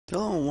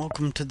Hello and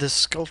welcome to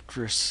this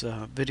Sculptris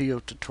video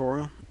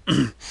tutorial.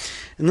 In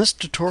this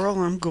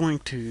tutorial I'm going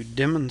to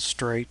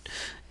demonstrate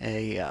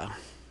how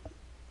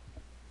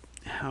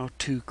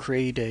to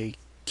create a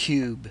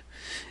cube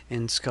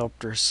in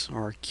Sculptris,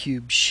 or a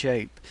cube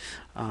shape.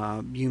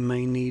 You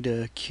may need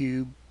a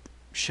cube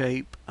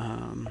shape,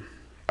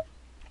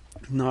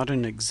 not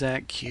an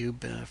exact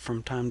cube,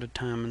 from time to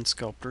time in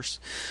Sculptris.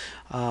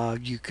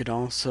 You could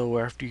also,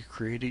 after you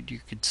create it,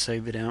 you could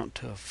save it out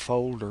to a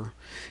folder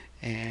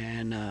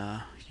and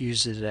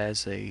use it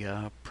as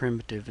a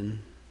primitive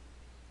in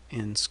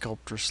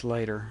Sculptris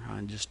later.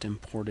 I just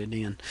import it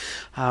in.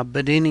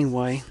 But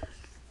anyway,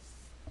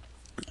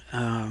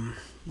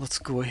 let's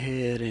go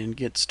ahead and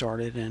get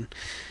started, and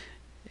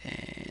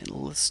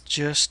let's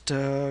just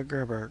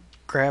grab our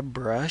grab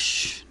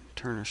brush,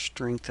 turn our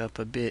strength up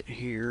a bit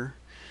here,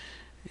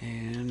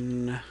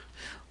 and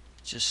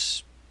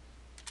just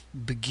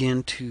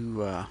begin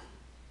to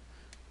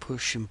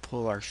push and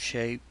pull our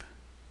shape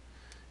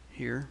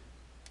here.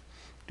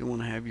 You don't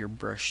want to have your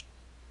brush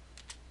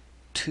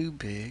too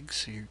big,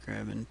 so you're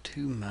grabbing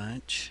too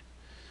much,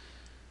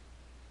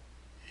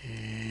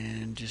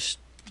 and just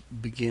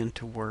begin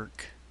to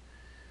work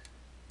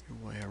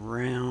your way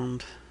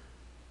around.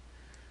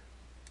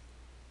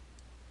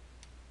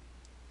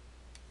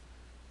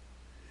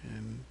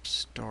 And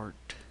start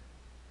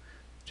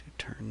to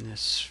turn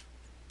this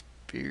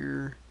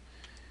sphere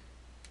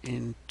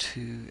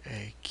into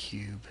a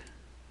cube.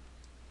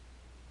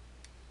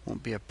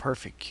 Won't be a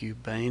perfect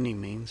cube by any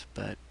means,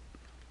 but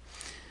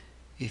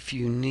if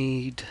you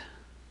need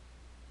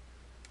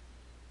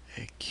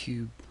a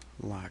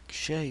cube-like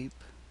shape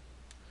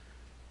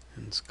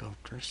in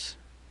Sculptris,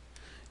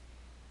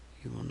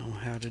 you will know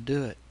how to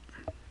do it.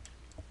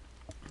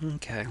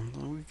 Okay,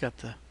 well, we got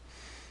the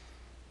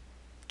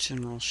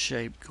general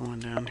shape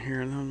going down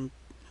here, and then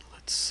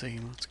let's see,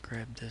 let's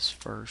grab this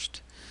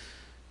first.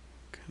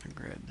 Kind of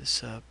grab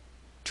this up.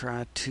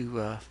 Try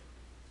to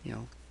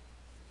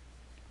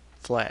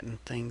flatten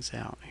things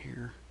out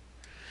here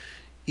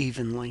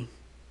evenly.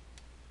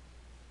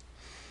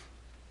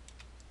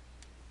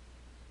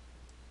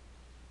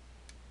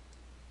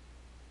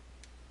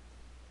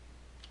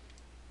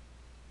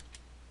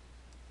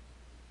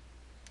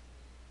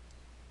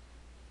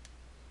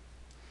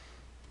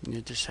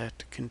 You just have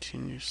to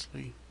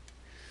continuously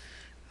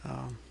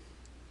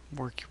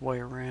work your way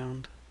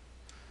around.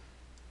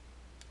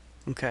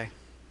 Okay.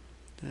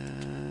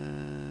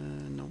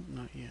 Nope,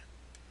 not yet.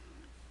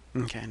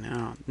 Okay,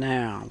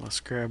 now let's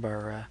grab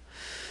our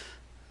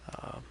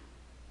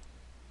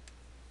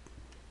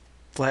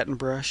flatten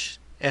brush.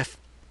 F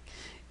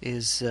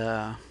is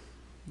the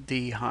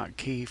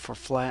hotkey for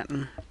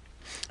flatten,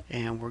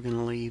 and we're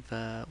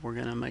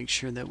gonna make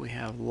sure that we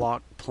have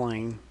lock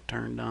plane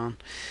turned on.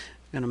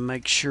 I'm gonna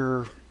make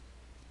sure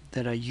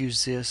that I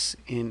use this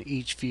in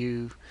each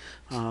view,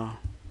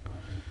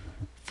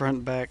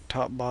 front, back,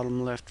 top,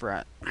 bottom, left,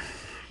 right.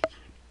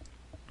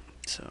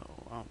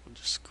 So I'll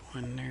just go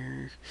in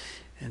there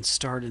and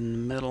start in the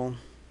middle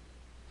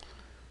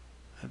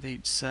of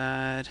each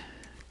side,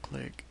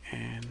 click,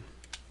 and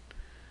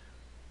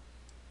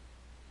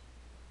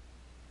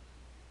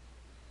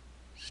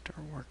start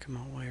working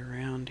my way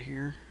around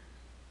here.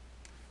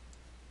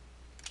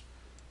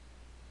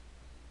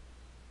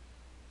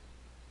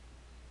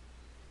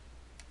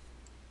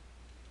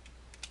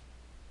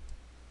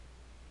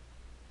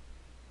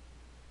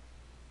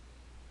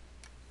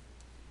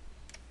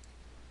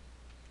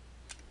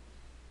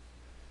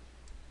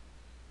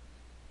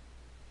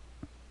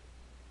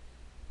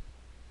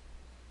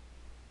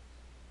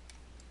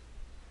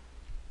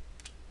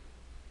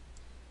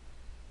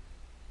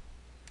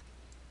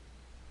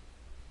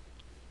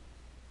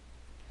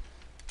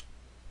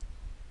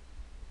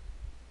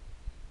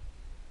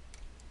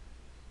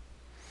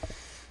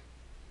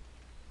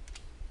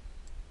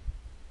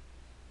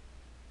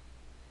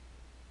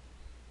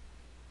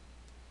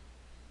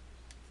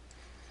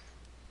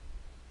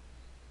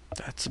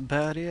 That's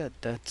about it.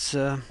 That's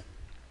then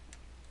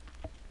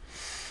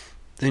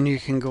you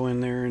can go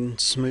in there and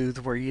smooth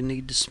where you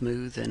need to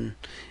smooth,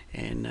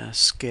 and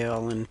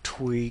scale and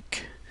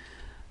tweak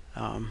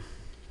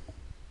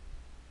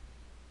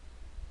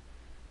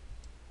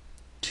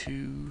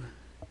to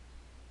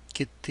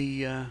get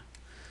the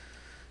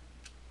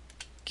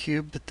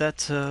cube. But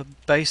that's a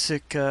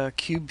basic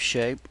cube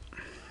shape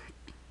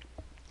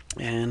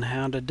and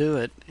how to do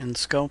it in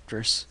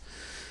Sculptris.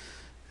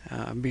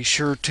 Be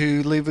sure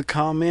to leave a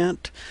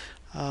comment,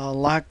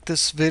 like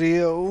this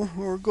video,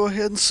 or go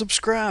ahead and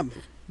subscribe.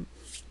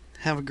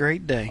 Have a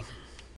great day.